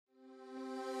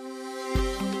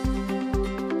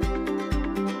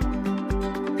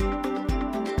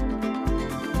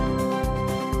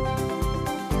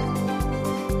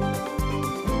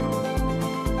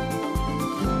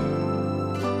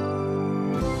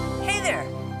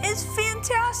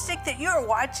fantastic that you're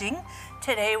watching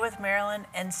Today with Marilyn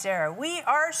and Sarah. We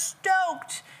are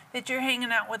stoked that you're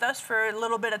hanging out with us for a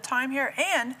little bit of time here,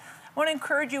 and I want to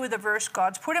encourage you with a verse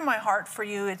God's put in my heart for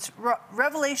you. It's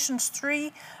Revelations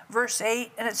 3, verse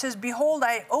 8, and it says, "Behold,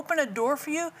 I open a door for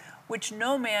you which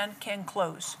no man can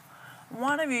close."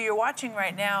 One of you, you're watching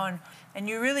right now, and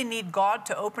you really need God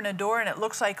to open a door, and it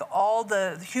looks like all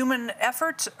the human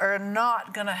efforts are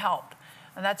not going to help.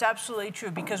 And that's absolutely true,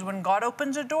 because when God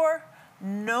opens a door,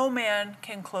 no man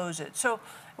can close it. So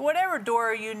whatever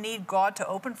door you need God to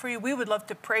open for you, we would love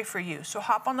to pray for you. So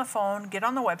hop on the phone, get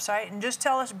on the website, and just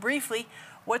tell us briefly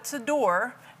what's the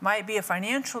door. It might be a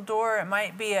financial door, it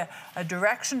might be a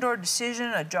direction door,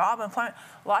 decision, a job, employment,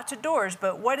 lots of doors.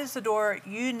 But what is the door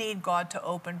you need God to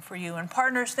open for you? And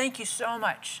partners, thank you so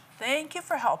much. Thank you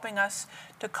for helping us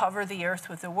to cover the earth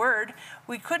with the word.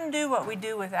 We couldn't do what we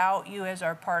do without you as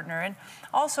our partner. And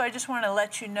also, I just want to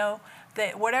let you know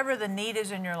that whatever the need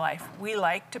is in your life, we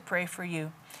like to pray for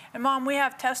you. And Mom, we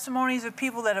have testimonies of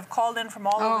people that have called in from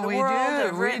all over the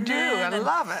world. We do. I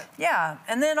love it. Yeah.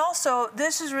 And then also,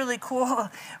 this is really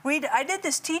cool. I did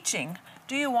this teaching,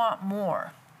 Do You Want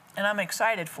More? And I'm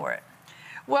excited for it.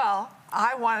 Well,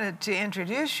 I wanted to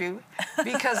introduce you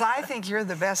because I think you're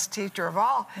the best teacher of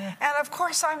all. Yeah. And of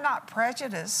course, I'm not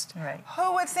prejudiced. Right.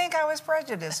 Who would think I was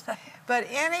prejudiced? But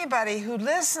anybody who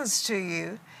listens to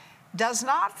you does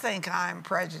not think I'm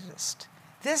prejudiced.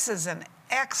 This is an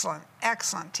excellent,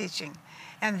 excellent teaching.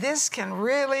 And this can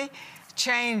really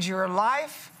change your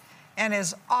life and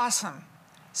is awesome.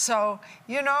 So,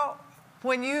 you know,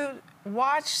 when you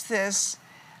watch this,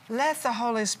 let the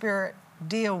Holy Spirit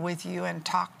deal with you and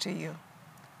talk to you.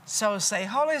 So say,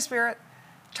 Holy Spirit,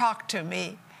 talk to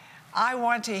me. I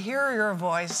want to hear your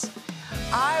voice.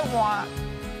 I want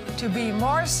to be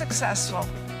more successful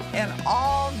in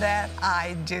all that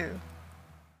I do.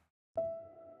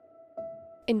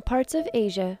 In parts of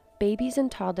Asia, babies and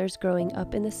toddlers growing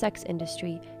up in the sex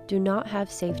industry do not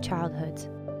have safe childhoods.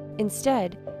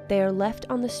 Instead, they are left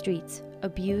on the streets,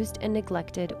 abused and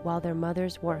neglected while their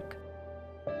mothers work.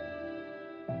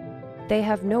 They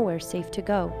have nowhere safe to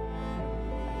go.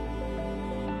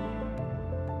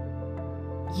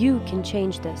 You can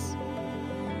change this.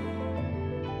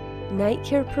 Night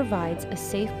Care provides a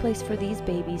safe place for these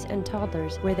babies and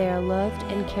toddlers where they are loved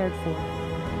and cared for.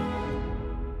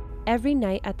 Every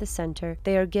night at the center,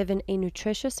 they are given a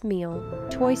nutritious meal,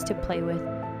 toys to play with,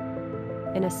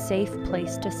 and a safe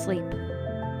place to sleep.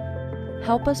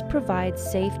 Help us provide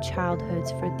safe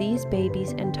childhoods for these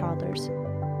babies and toddlers.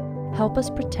 Help us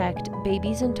protect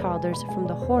babies and toddlers from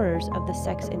the horrors of the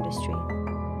sex industry.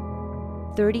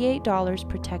 $38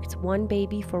 protects one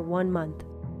baby for 1 month.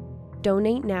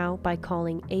 Donate now by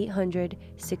calling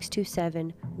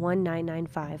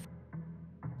 800-627-1995.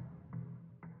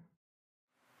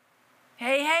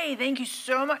 Hey, thank you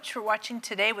so much for watching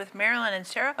Today with Marilyn and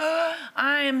Sarah.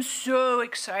 I am so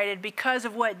excited because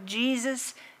of what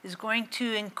Jesus is going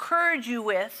to encourage you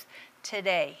with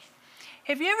today.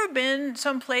 Have you ever been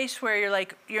someplace where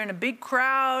you're in a big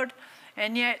crowd,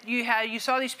 and yet you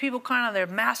saw these people kind of, they're a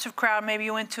massive crowd. Maybe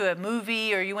you went to a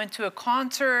movie, or you went to a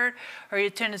concert, or you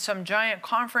attended some giant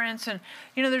conference, and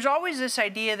you know, there's always this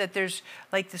idea that there's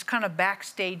like this kind of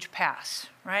backstage pass,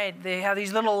 right? They have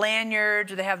these little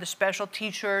lanyards, or they have the special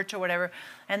t-shirts or whatever,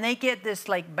 and they get this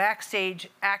like backstage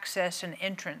access and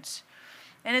entrance.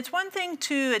 And it's one thing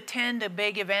to attend a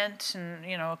big event and,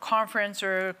 you know, a conference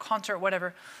or a concert,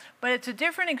 whatever, but it's a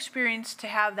different experience to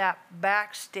have that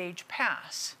backstage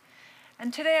pass.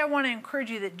 And today I want to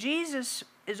encourage you that Jesus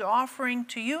is offering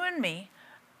to you and me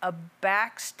a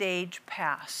backstage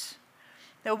pass.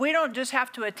 That we don't just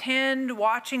have to attend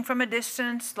watching from a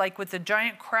distance, like with the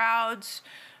giant crowds,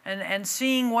 and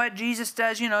seeing what Jesus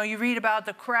does. You know, you read about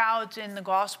the crowds in the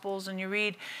Gospels, and you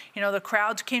read, you know, the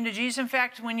crowds came to Jesus. In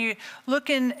fact, when you look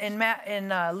in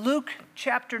Luke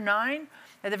chapter 9,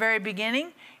 at the very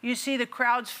beginning, you see the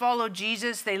crowds follow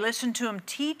Jesus. They listen to him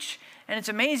teach. And it's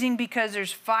amazing because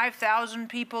there's 5,000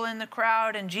 people in the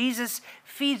crowd, and Jesus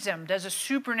feeds them, does a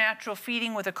supernatural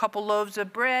feeding with a couple loaves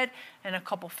of bread and a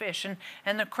couple fish. And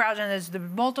the crowds, and as they're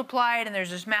multiplied, and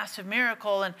there's this massive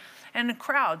miracle. And the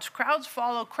crowds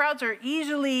follow. Crowds are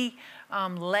easily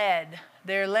led.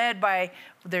 They're led by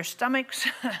their stomachs.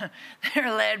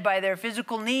 They're led by their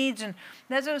physical needs. And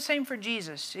that's the same for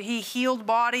Jesus. He healed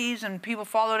bodies, and people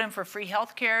followed him for free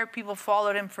health care. People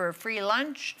followed him for a free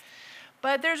lunch.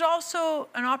 But there's also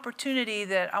an opportunity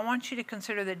that I want you to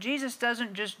consider, that Jesus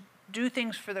doesn't just do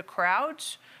things for the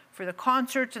crowds, for the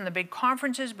concerts and the big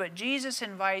conferences, but Jesus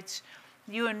invites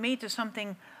you and me to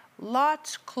something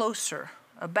lots closer,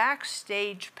 a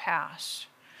backstage pass.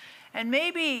 And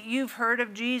maybe you've heard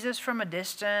of Jesus from a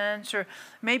distance, or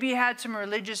maybe you had some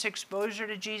religious exposure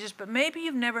to Jesus, but maybe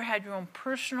you've never had your own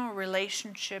personal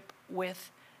relationship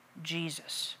with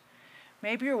Jesus.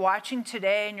 Maybe you're watching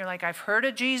today and you're like, I've heard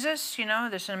of Jesus,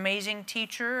 this amazing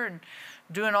teacher and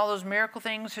doing all those miracle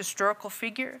things, historical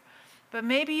figure. But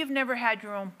maybe you've never had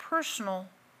your own personal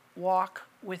walk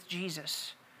with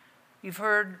Jesus. You've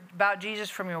heard about Jesus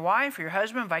from your wife or your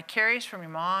husband, vicarious from your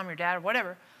mom, your dad, or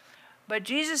whatever. But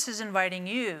Jesus is inviting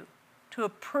you to a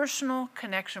personal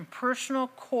connection, personal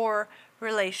core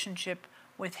relationship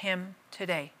with him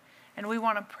today. And we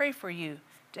want to pray for you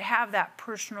to have that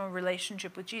personal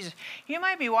relationship with Jesus. You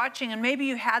might be watching and maybe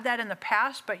you had that in the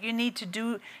past, but you need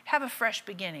to have a fresh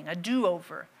beginning, a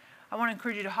do-over. I want to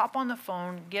encourage you to hop on the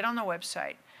phone, get on the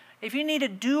website. If you need a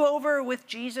do-over with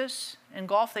Jesus, in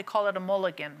golf they call it a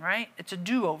mulligan, right? It's a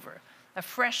do-over, a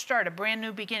fresh start, a brand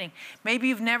new beginning. Maybe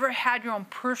you've never had your own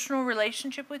personal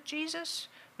relationship with Jesus.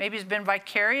 Maybe it's been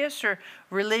vicarious or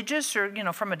religious or,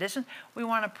 from a distance. We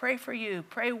want to pray for you,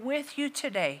 pray with you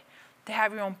today to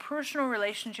have your own personal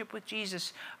relationship with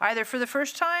Jesus, either for the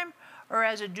first time or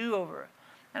as a do-over.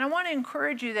 And I want to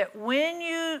encourage you that when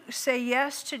you say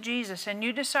yes to Jesus and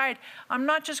you decide, I'm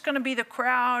not just going to be the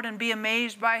crowd and be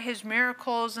amazed by his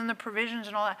miracles and the provisions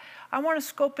and all that. I want to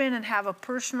scope in and have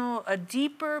a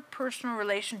deeper personal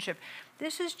relationship.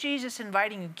 This is Jesus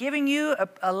inviting you, giving you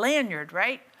a lanyard,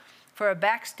 right, for a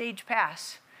backstage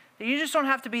pass. You just don't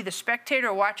have to be the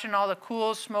spectator watching all the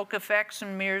cool smoke effects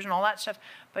and mirrors and all that stuff,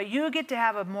 but you get to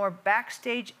have a more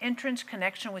backstage entrance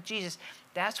connection with Jesus.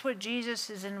 That's what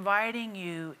Jesus is inviting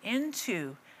you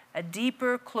into, a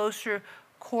deeper, closer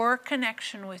core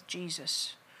connection with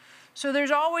Jesus. So there's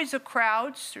always the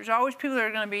crowds. There's always people that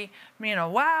are going to be,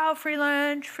 wow, free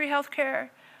lunch, free healthcare.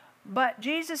 But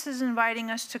Jesus is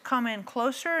inviting us to come in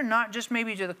closer, not just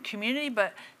maybe to the community,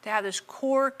 but to have this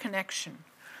core connection.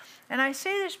 And I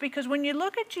say this because when you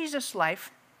look at Jesus'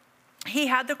 life, he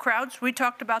had the crowds. We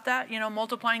talked about that,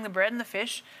 multiplying the bread and the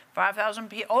fish,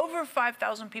 over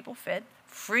 5,000 people fed,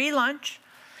 free lunch.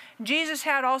 Jesus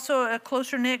had also a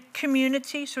closer-knit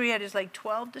community, so he had his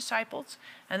 12 disciples,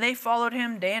 and they followed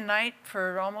him day and night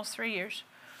for almost 3 years.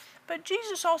 But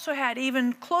Jesus also had,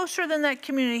 even closer than that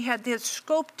community, had this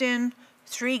scoped in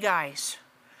 3 guys.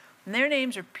 And their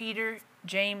names are Peter,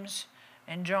 James,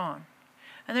 and John.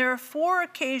 And there are 4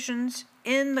 occasions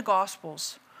in the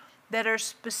Gospels that are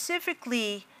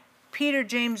specifically Peter,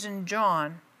 James, and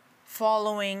John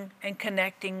following and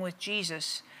connecting with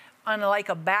Jesus on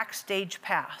a backstage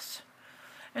pass.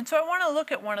 And so I want to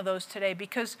look at one of those today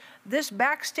because this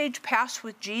backstage pass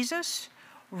with Jesus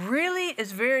really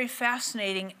is very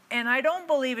fascinating. And I don't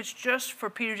believe it's just for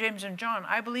Peter, James, and John.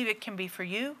 I believe it can be for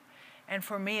you and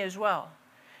for me as well.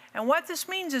 And what this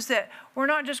means is that we're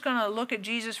not just going to look at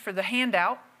Jesus for the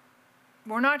handout.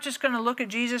 We're not just going to look at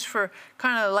Jesus for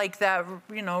kind of like that,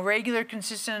 regular,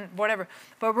 consistent, whatever.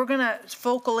 But we're going to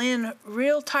focal in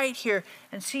real tight here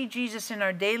and see Jesus in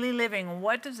our daily living.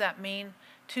 What does that mean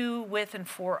to, with, and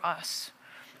for us?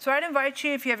 So I'd invite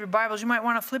you, if you have your Bibles, you might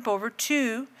want to flip over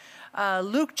to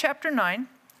Luke chapter 9.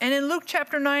 And in Luke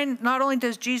chapter 9, not only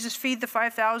does Jesus feed the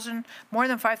 5,000, more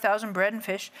than 5,000 bread and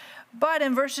fish, but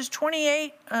in verses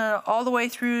 28 all the way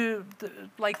through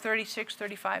 36,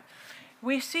 35,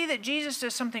 we see that Jesus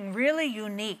does something really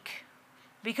unique.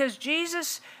 Because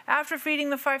Jesus, after feeding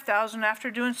the 5,000,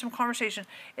 after doing some conversation,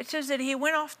 it says that he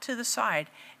went off to the side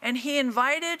and he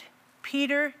invited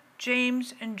Peter,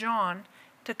 James, and John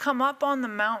to come up on the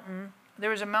mountain. There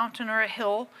was a mountain or a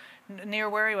hill near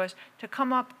where he was, to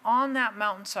come up on that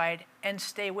mountainside and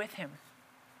stay with him.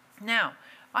 Now,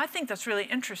 I think that's really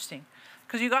interesting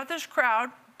because you got this crowd,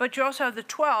 but you also have the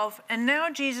 12, and now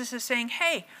Jesus is saying,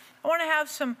 hey, I want to have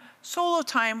some solo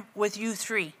time with you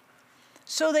 3.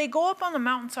 So they go up on the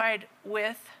mountainside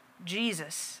with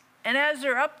Jesus. And as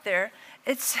they're up there,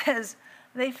 it says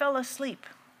they fell asleep.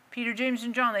 Peter, James,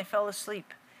 and John, they fell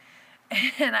asleep.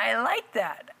 And I like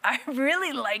that. I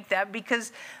really like that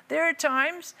because there are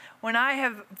times when I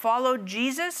have followed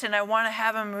Jesus and I want to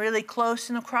have him really close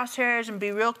in the crosshairs and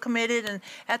be real committed and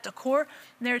at the core.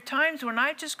 And there are times when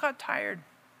I just got tired.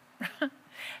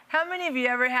 How many of you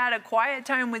ever had a quiet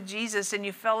time with Jesus and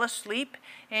you fell asleep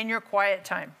in your quiet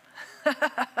time?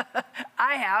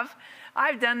 I have.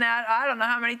 I've done that I don't know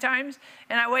how many times.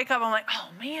 And I wake up, I'm like, oh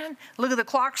man, look at the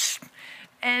clock.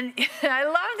 And I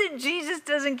love that Jesus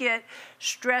doesn't get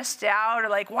stressed out or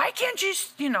like, why can't you,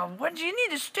 what do you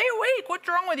need to stay awake? What's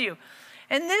wrong with you?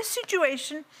 In this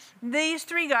situation, these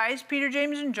 3 guys, Peter,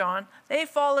 James, and John, they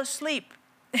fall asleep.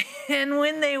 And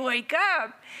when they wake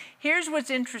up, here's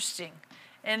what's interesting.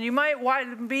 And you might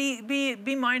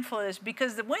be mindful of this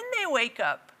because when they wake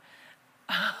up,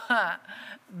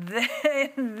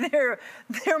 their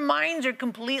minds are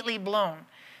completely blown.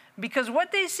 Because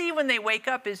what they see when they wake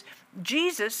up is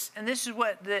Jesus, and this is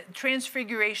what the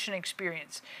transfiguration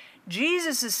experience.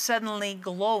 Jesus is suddenly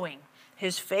glowing.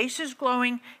 His face is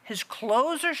glowing, his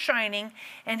clothes are shining,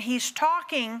 and he's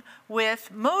talking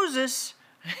with Moses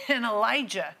and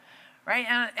Elijah, right?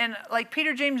 And like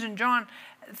Peter, James, and John,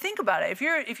 think about it.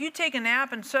 If you take a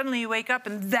nap and suddenly you wake up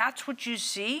and that's what you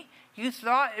see, you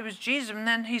thought it was Jesus, and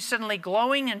then he's suddenly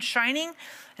glowing and shining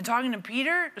and talking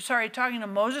to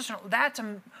Moses,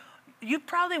 and you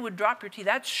probably would drop your teeth.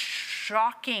 That's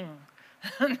shocking.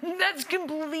 That's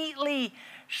completely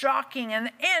shocking.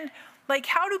 And like,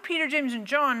 how do Peter, James, and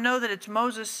John know that it's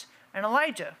Moses and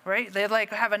Elijah, right? They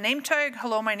like have a name tag.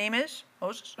 Hello, my name is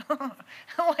Moses.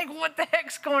 Like, what the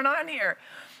heck's going on here?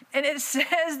 And it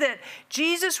says that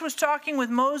Jesus was talking with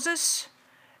Moses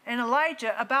and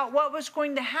Elijah about what was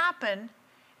going to happen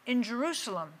in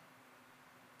Jerusalem.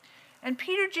 And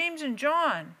Peter, James, and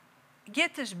John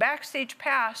get this backstage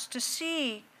pass to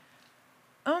see,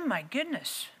 oh my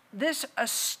goodness, this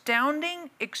astounding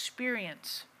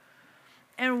experience.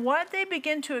 And what they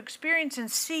begin to experience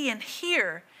and see and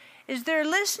hear is they're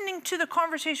listening to the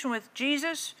conversation with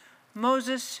Jesus,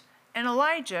 Moses, and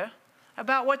Elijah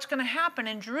about what's going to happen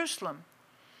in Jerusalem.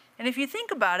 And if you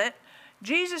think about it,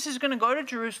 Jesus is going to go to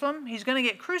Jerusalem, he's going to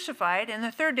get crucified, and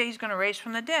the third day he's going to rise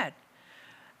from the dead.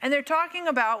 And they're talking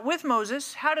about, with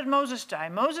Moses, how did Moses die?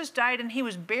 Moses died and he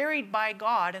was buried by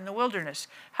God in the wilderness.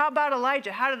 How about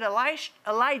Elijah? How did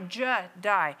Elijah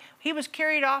die? He was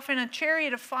carried off in a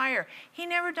chariot of fire. He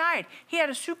never died. He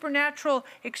had a supernatural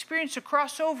experience to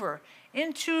cross over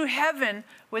into heaven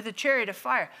with a chariot of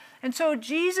fire. And so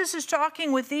Jesus is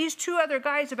talking with these two other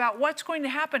guys about what's going to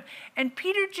happen. And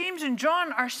Peter, James, and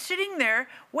John are sitting there,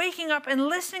 waking up and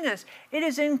listening to this. It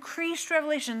is increased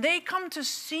revelation. They come to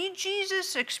see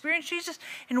Jesus, experience Jesus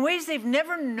in ways they've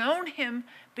never known him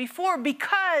before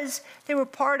because they were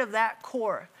part of that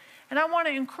core. And I want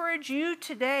to encourage you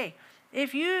today,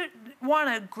 if you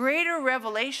want a greater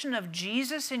revelation of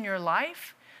Jesus in your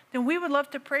life, then we would love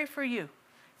to pray for you.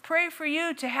 Pray for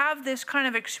you to have this kind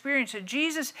of experience of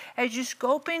Jesus as you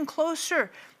scope in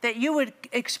closer, that you would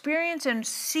experience and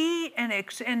see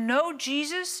and know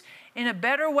Jesus in a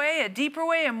better way, a deeper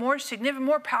way, a more significant,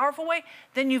 more powerful way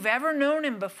than you've ever known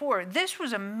him before. This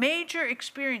was a major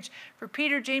experience for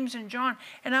Peter, James, and John.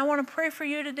 And I want to pray for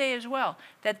you today as well,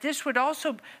 that this would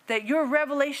also, that your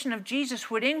revelation of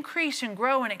Jesus would increase and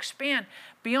grow and expand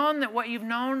beyond what you've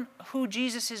known who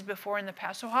Jesus is before in the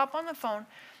past. So hop on the phone.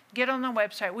 Get on the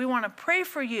website. We want to pray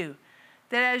for you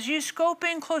that as you scope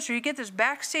in closer, you get this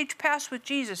backstage pass with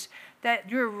Jesus, that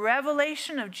your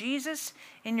revelation of Jesus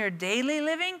in your daily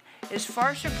living is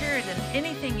far superior than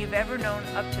anything you've ever known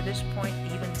up to this point,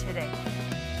 even today.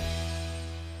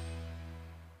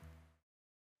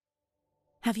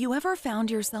 Have you ever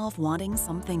found yourself wanting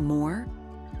something more?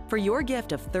 For your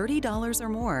gift of $30 or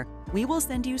more, we will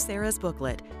send you Sarah's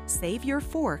booklet, Save Your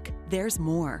Fork, There's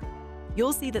More.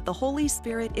 You'll see that the Holy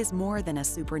Spirit is more than a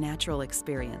supernatural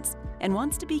experience and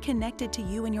wants to be connected to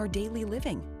you in your daily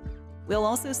living. We'll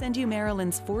also send you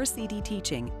Marilyn's 4-CD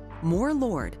teaching, More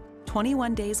Lord,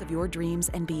 21 Days of Your Dreams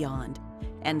and Beyond,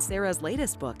 and Sarah's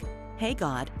latest book, Hey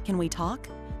God, Can We Talk?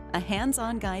 A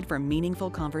hands-on guide for meaningful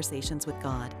conversations with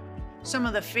God. Some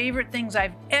of the favorite things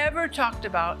I've ever talked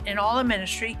about in all of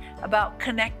ministry about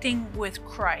connecting with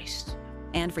Christ.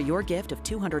 And for your gift of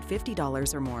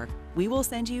 $250 or more, we will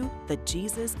send you the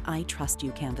Jesus I Trust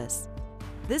You canvas.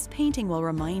 This painting will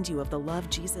remind you of the love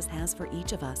Jesus has for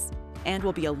each of us and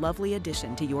will be a lovely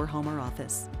addition to your home or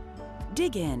office.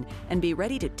 Dig in and be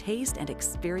ready to taste and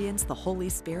experience the Holy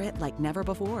Spirit like never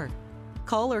before.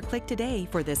 Call or click today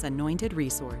for this anointed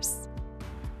resource.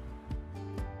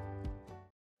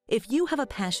 If you have a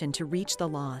passion to reach the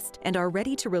lost and are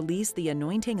ready to release the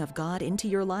anointing of God into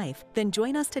your life, then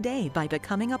join us today by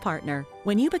becoming a partner.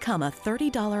 When you become a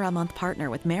 $30 a month partner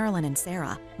with Marilyn and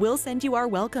Sarah, we'll send you our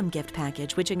welcome gift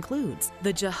package, which includes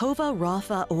the Jehovah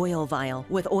Rapha oil vial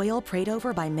with oil prayed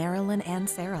over by Marilyn and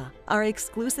Sarah, our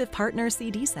exclusive partner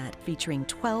CD set featuring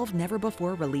 12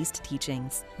 never-before-released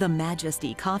teachings, the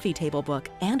Majesty coffee table book,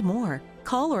 and more.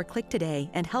 Call or click today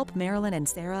and help Marilyn and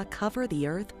Sarah cover the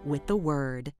earth with the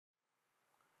Word.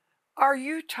 Are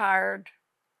you tired?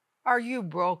 Are you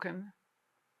broken?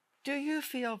 Do you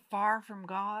feel far from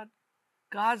God?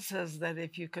 God says that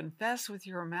if you confess with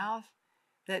your mouth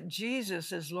that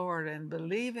Jesus is Lord and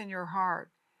believe in your heart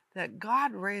that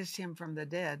God raised him from the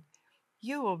dead,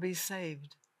 you will be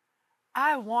saved.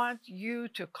 I want you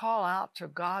to call out to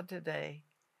God today.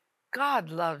 God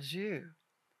loves you.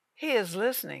 He is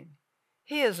listening.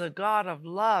 He is a God of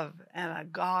love and a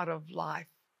God of life.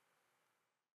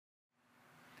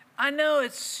 I know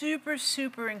it's super,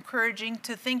 super encouraging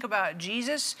to think about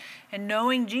Jesus and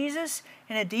knowing Jesus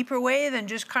in a deeper way than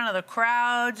just kind of the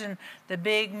crowds and the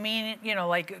big, mean,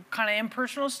 like kind of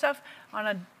impersonal stuff, on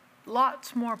a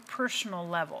lots more personal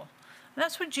level. And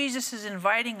that's what Jesus is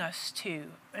inviting us to,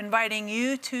 inviting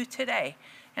you to today.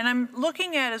 And I'm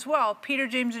looking at as well Peter,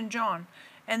 James, and John,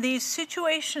 and these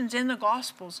situations in the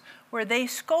Gospels where they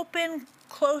scope in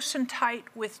close and tight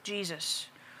with Jesus.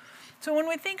 So when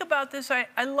we think about this,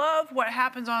 I love what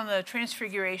happens on the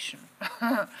Transfiguration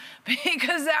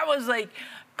because that was like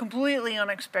completely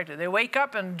unexpected. They wake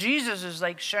up and Jesus is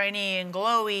like shiny and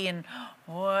glowy and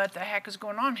what the heck is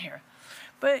going on here?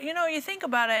 But you think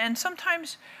about it, and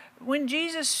sometimes when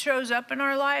Jesus shows up in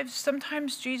our lives,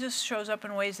 sometimes Jesus shows up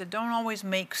in ways that don't always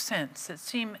make sense, that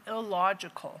seem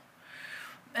illogical.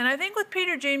 And I think with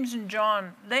Peter, James, and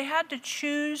John, they had to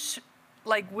choose,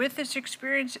 like with this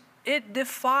experience, it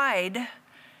defied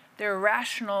their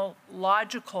rational,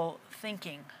 logical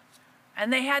thinking.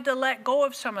 And they had to let go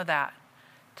of some of that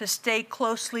to stay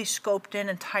closely scoped in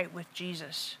and tight with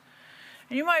Jesus.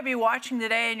 And you might be watching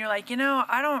today and you're like,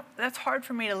 that's hard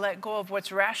for me to let go of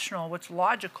what's rational, what's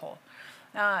logical.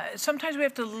 Sometimes we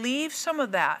have to leave some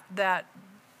of that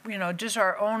just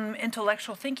our own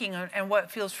intellectual thinking and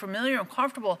what feels familiar and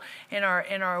comfortable in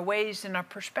our ways and our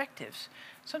perspectives.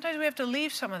 Sometimes we have to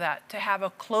leave some of that to have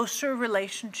a closer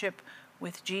relationship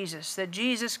with Jesus.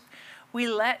 We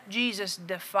let Jesus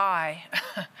defy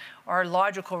our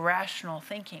logical, rational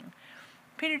thinking.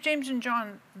 Peter, James, and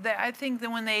John, I think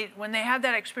that when they had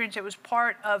that experience, it was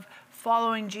part of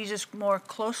following Jesus more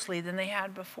closely than they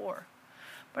had before.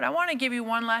 But I want to give you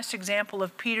one last example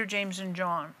of Peter, James, and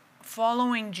John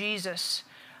following Jesus,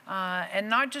 and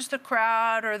not just the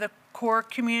crowd or the core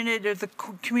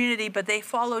community, but they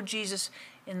followed Jesus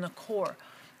in the core.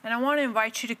 And I want to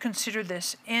invite you to consider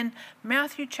this in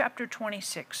Matthew chapter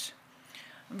 26,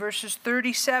 verses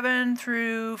 37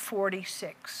 through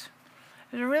 46.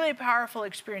 It's a really powerful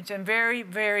experience and very,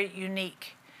 very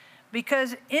unique,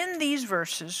 because in these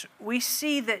verses we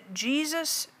see that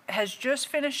Jesus has just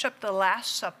finished up the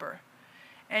Last Supper,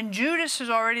 and Judas has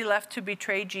already left to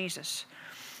betray Jesus.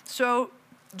 So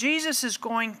Jesus is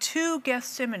going to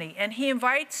Gethsemane, and he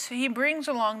brings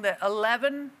along the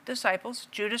 11 disciples.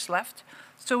 Judas left.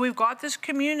 So we've got this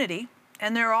community,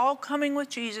 and they're all coming with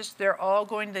Jesus. They're all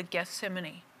going to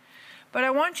Gethsemane. But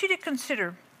I want you to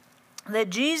consider that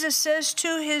Jesus says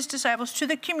to his disciples, to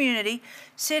the community,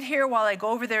 sit here while I go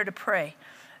over there to pray.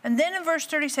 And then in verse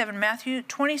 37, Matthew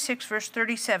 26, verse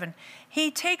 37, he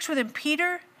takes with him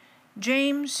Peter,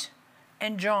 James,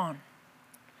 and John.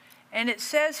 And it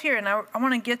says here, and I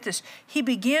want to get this, he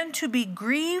began to be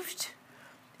grieved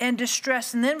and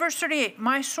distressed. And then verse 38,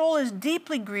 my soul is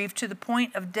deeply grieved to the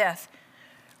point of death.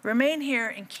 Remain here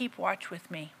and keep watch with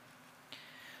me.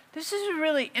 This is a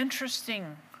really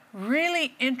interesting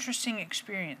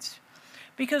experience.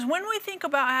 Because when we think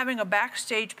about having a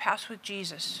backstage pass with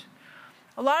Jesus,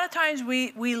 a lot of times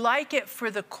we like it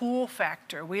for the cool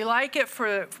factor. We like it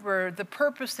for the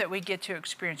purpose that we get to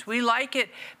experience. We like it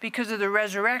because of the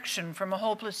resurrection from a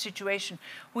hopeless situation.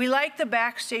 We like the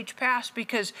backstage pass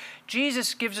because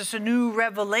Jesus gives us a new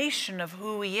revelation of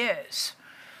who he is.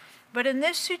 But in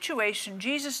this situation,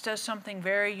 Jesus does something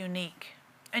very unique.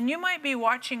 And you might be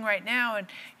watching right now and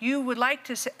you would like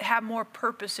to have more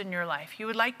purpose in your life. You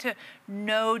would like to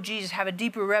know Jesus, have a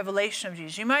deeper revelation of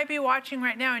Jesus. You might be watching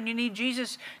right now and you need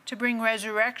Jesus to bring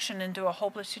resurrection into a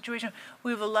hopeless situation.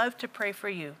 We would love to pray for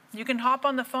you. You can hop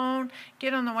on the phone,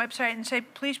 get on the website and say,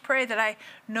 please pray that I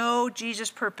know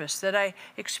Jesus' purpose, that I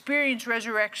experience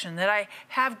resurrection, that I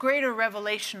have greater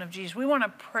revelation of Jesus. We want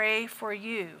to pray for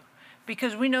you.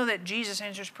 Because we know that Jesus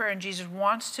answers prayer and Jesus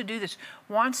wants to do this,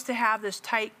 wants to have this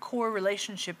tight core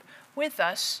relationship with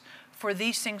us for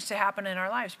these things to happen in our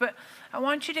lives. But I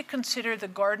want you to consider the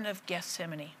Garden of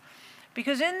Gethsemane.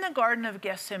 Because in the Garden of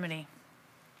Gethsemane,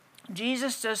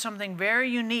 Jesus does something very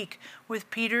unique with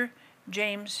Peter,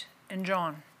 James, and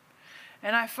John.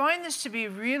 And I find this to be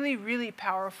really, really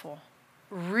powerful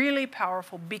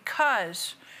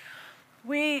because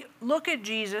we look at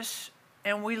Jesus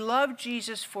and we love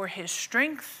Jesus for his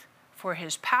strength, for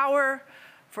his power,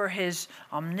 for his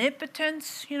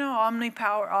omnipotence,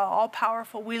 all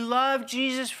powerful. We love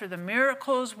Jesus for the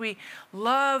miracles. We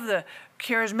love the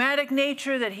charismatic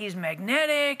nature, that he's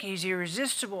magnetic, he's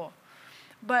irresistible.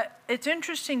 But it's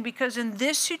interesting because in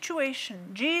this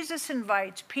situation, Jesus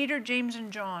invites Peter, James,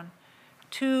 and John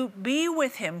to be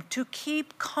with him, to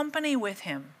keep company with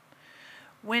him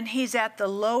when he's at the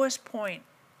lowest point.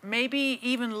 Maybe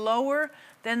even lower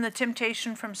than the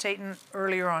temptation from Satan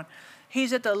earlier on.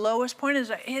 He's at the lowest point.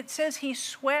 It says he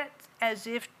sweat as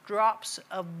if drops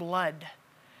of blood.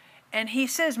 And he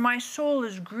says, my soul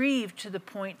is grieved to the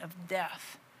point of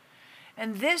death.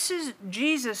 And this is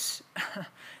Jesus.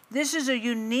 This is a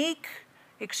unique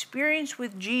experience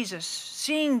with Jesus,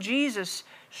 seeing Jesus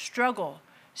struggle,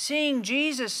 seeing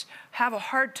Jesus have a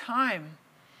hard time.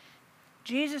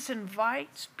 Jesus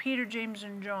invites Peter, James,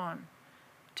 and John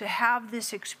to have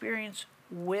this experience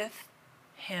with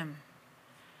him.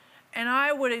 And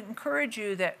I would encourage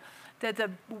you that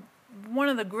one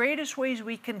of the greatest ways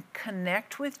we can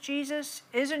connect with Jesus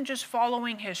isn't just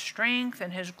following his strength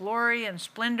and his glory and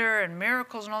splendor and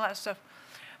miracles and all that stuff,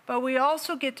 but we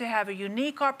also get to have a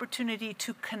unique opportunity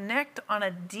to connect on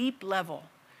a deep level.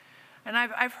 And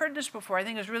I've heard this before. I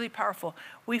think it's really powerful.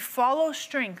 We follow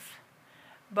strength,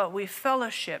 but we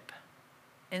fellowship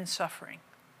in suffering.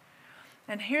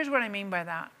 And here's what I mean by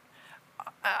that.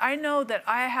 I know that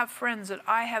I have friends that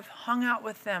I have hung out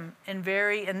with them and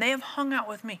they have hung out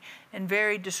with me in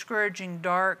very discouraging,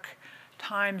 dark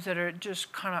times that are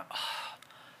just kind of,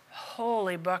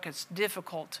 holy buckets,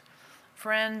 difficult.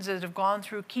 Friends that have gone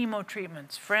through chemo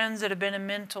treatments, friends that have been in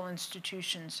mental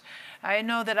institutions. I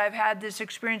know that I've had this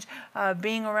experience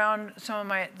being around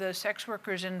some of the sex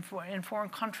workers in foreign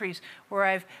countries where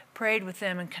I've prayed with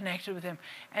them and connected with them.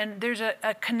 And there's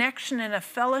a connection and a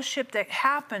fellowship that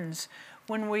happens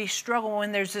when we struggle,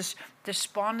 when there's this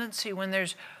despondency, when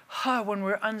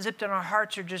we're unzipped and our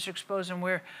hearts are just exposed and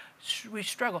we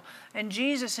struggle. And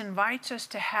Jesus invites us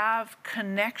to have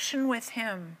connection with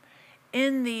him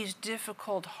in these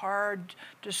difficult, hard,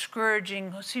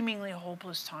 discouraging, seemingly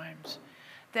hopeless times.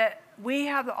 That we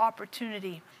have the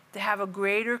opportunity to have a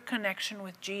greater connection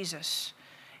with Jesus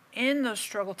in those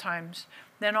struggle times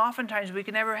than oftentimes we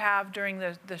can ever have during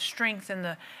the strength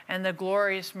and the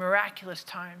glorious, miraculous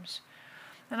times.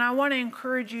 And I want to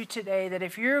encourage you today that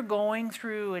if you're going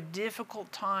through a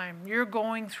difficult time,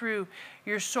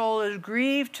 your soul is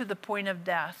grieved to the point of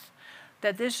death,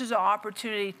 that this is an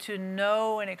opportunity to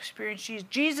know and experience Jesus.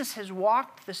 Jesus has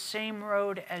walked the same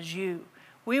road as you.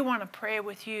 We want to pray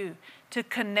with you to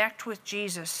connect with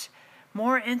Jesus,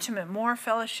 more intimate, more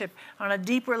fellowship on a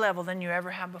deeper level than you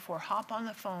ever have before. Hop on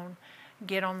the phone,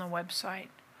 get on the website.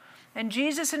 And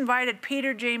Jesus invited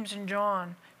Peter, James, and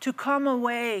John to come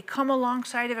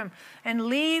alongside of him and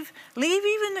leave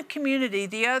even the community,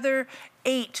 the other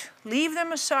 8, leave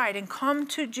them aside and come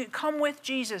with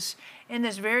Jesus in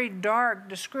this very dark,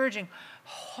 discouraging,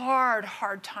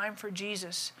 hard time for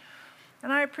Jesus.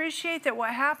 And I appreciate that what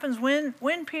happens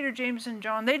when Peter, James, and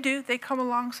John, they come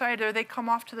alongside or they come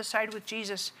off to the side with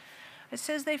Jesus. It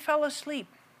says they fell asleep.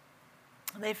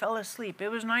 They fell asleep. It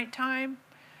was nighttime.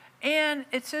 And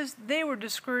it says they were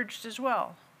discouraged as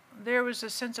well. There was a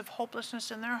sense of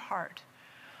hopelessness in their heart.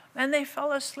 And they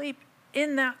fell asleep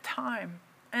in that time.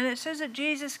 And it says that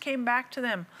Jesus came back to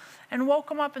them and woke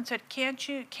them up and said, can't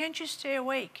you stay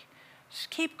awake? Just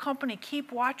keep company,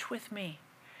 keep watch with me.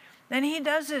 Then he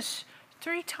does this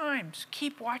 3 times.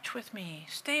 Keep watch with me,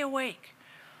 stay awake.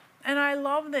 And I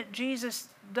love that Jesus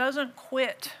doesn't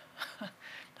quit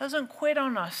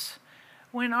on us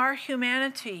when our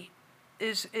humanity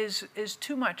is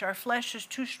too much. Our flesh is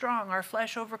too strong. Our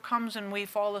flesh overcomes and we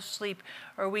fall asleep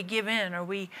or we give in or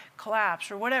we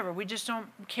collapse or whatever. We just don't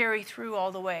carry through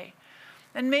all the way.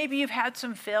 And maybe you've had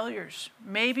some failures.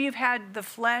 Maybe you've had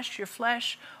your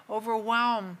flesh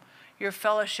overwhelm your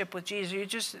fellowship with Jesus. You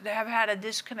just have had a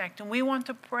disconnect. And we want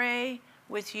to pray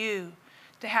with you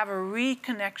to have a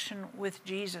reconnection with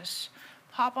Jesus.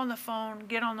 Hop on the phone,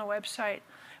 get on the website.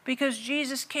 Because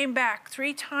Jesus came back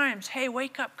 3 times. Hey,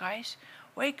 wake up, guys.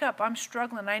 Wake up. I'm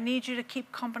struggling. I need you to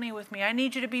keep company with me. I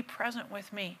need you to be present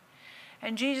with me.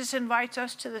 And Jesus invites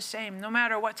us to the same, no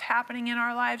matter what's happening in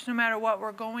our lives, no matter what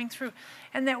we're going through,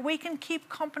 and that we can keep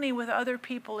company with other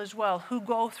people as well who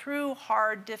go through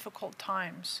hard, difficult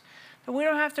times. That we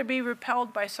don't have to be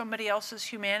repelled by somebody else's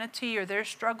humanity or their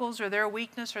struggles or their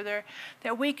weakness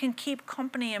that we can keep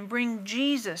company and bring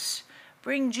Jesus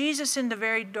into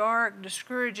very dark,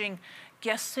 discouraging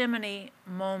Gethsemane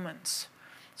moments.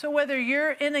 So whether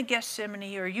you're in a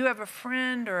Gethsemane or you have a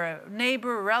friend or a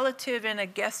neighbor, a relative in a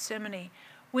Gethsemane,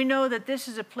 we know that this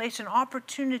is a place, an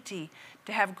opportunity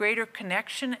to have greater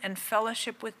connection and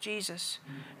fellowship with Jesus.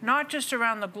 Not just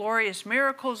around the glorious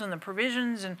miracles and the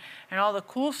provisions and all the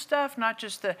cool stuff, not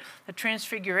just the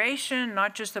transfiguration,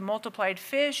 not just the multiplied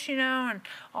fish, and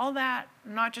all that,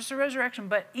 not just the resurrection,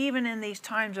 but even in these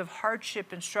times of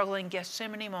hardship and struggling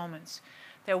Gethsemane moments,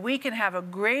 that we can have a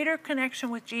greater connection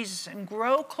with Jesus and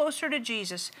grow closer to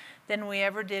Jesus than we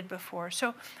ever did before.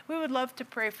 So we would love to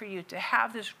pray for you to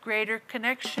have this greater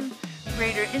connection,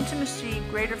 greater intimacy,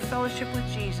 greater fellowship with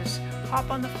Jesus. Hop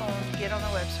on the phone, get on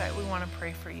the website. We want to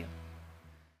pray for you.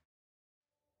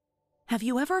 Have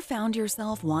you ever found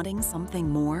yourself wanting something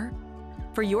more?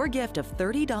 For your gift of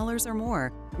 $30 or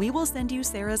more, we will send you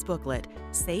Sarah's booklet,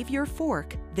 Save Your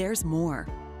Fork, There's More.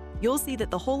 You'll see that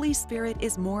the Holy Spirit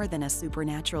is more than a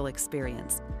supernatural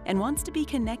experience and wants to be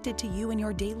connected to you in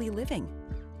your daily living.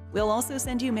 We'll also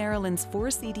send you Marilyn's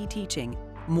 4-CD teaching,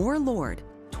 More Lord,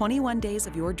 21 Days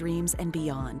of Your Dreams and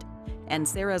Beyond, and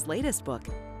Sarah's latest book,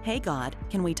 Hey God,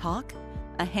 Can We Talk?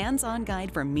 A hands-on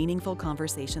guide for meaningful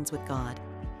conversations with God.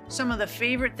 Some of the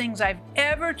favorite things I've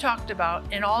ever talked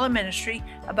about in all of ministry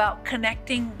about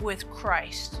connecting with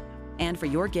Christ. And for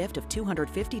your gift of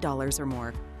 $250 or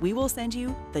more, we will send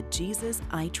you the Jesus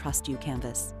I Trust You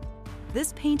canvas.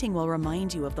 This painting will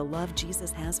remind you of the love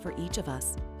Jesus has for each of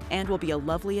us and will be a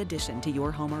lovely addition to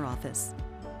your home or office.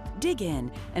 Dig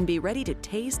in and be ready to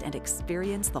taste and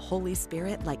experience the Holy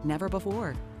Spirit like never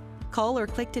before. Call or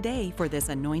click today for this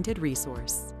anointed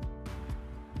resource.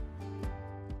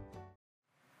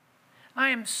 I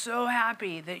am so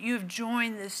happy that you've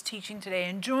joined this teaching today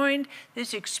and joined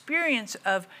this experience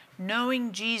of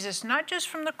knowing Jesus, not just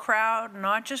from the crowd,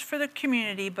 not just for the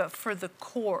community, but for the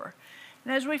core.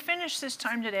 And as we finish this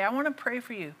time today, I want to pray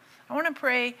for you. I want to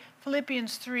pray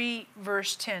Philippians 3,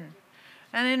 verse 10.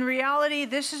 And in reality,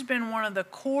 this has been one of the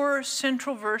core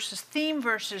central verses, theme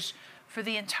verses for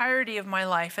the entirety of my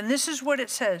life. And this is what it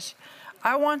says: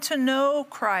 I want to know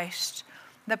Christ,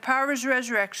 the power of his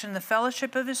resurrection, the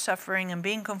fellowship of his suffering, and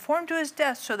being conformed to his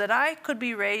death, so that I could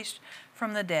be raised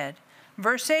from the dead.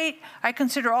 Verse 8, I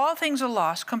consider all things a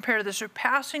loss compared to the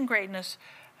surpassing greatness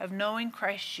of knowing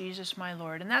Christ Jesus my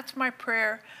Lord. And that's my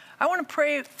prayer. I want to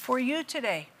pray for you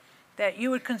today that you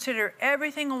would consider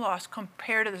everything a loss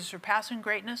compared to the surpassing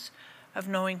greatness of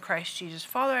knowing Christ Jesus.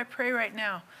 Father, I pray right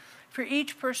now for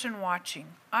each person watching.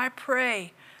 I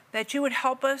pray that you would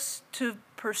help us to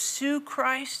pursue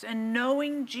Christ and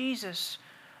knowing Jesus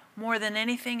more than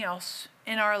anything else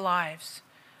in our lives.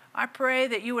 I pray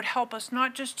that you would help us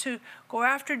not just to go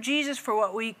after Jesus for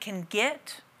what we can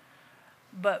get,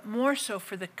 but more so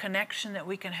for the connection that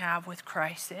we can have with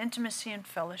Christ, the intimacy and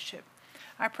fellowship.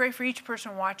 I pray for each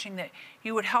person watching that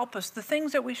you would help us, the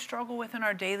things that we struggle with in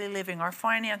our daily living, our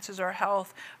finances, our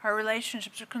health, our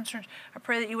relationships, our concerns. I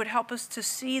pray that you would help us to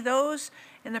see those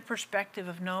in the perspective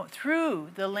of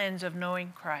through the lens of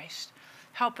knowing Christ.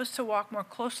 Help us to walk more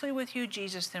closely with you,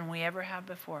 Jesus, than we ever have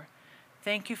before.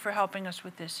 Thank you for helping us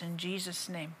with this in Jesus'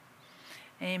 name.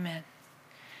 Amen.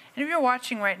 And if you're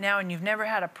watching right now and you've never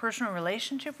had a personal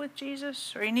relationship with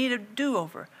Jesus, or you need a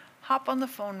do-over, hop on the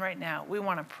phone right now. We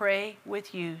want to pray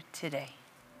with you today.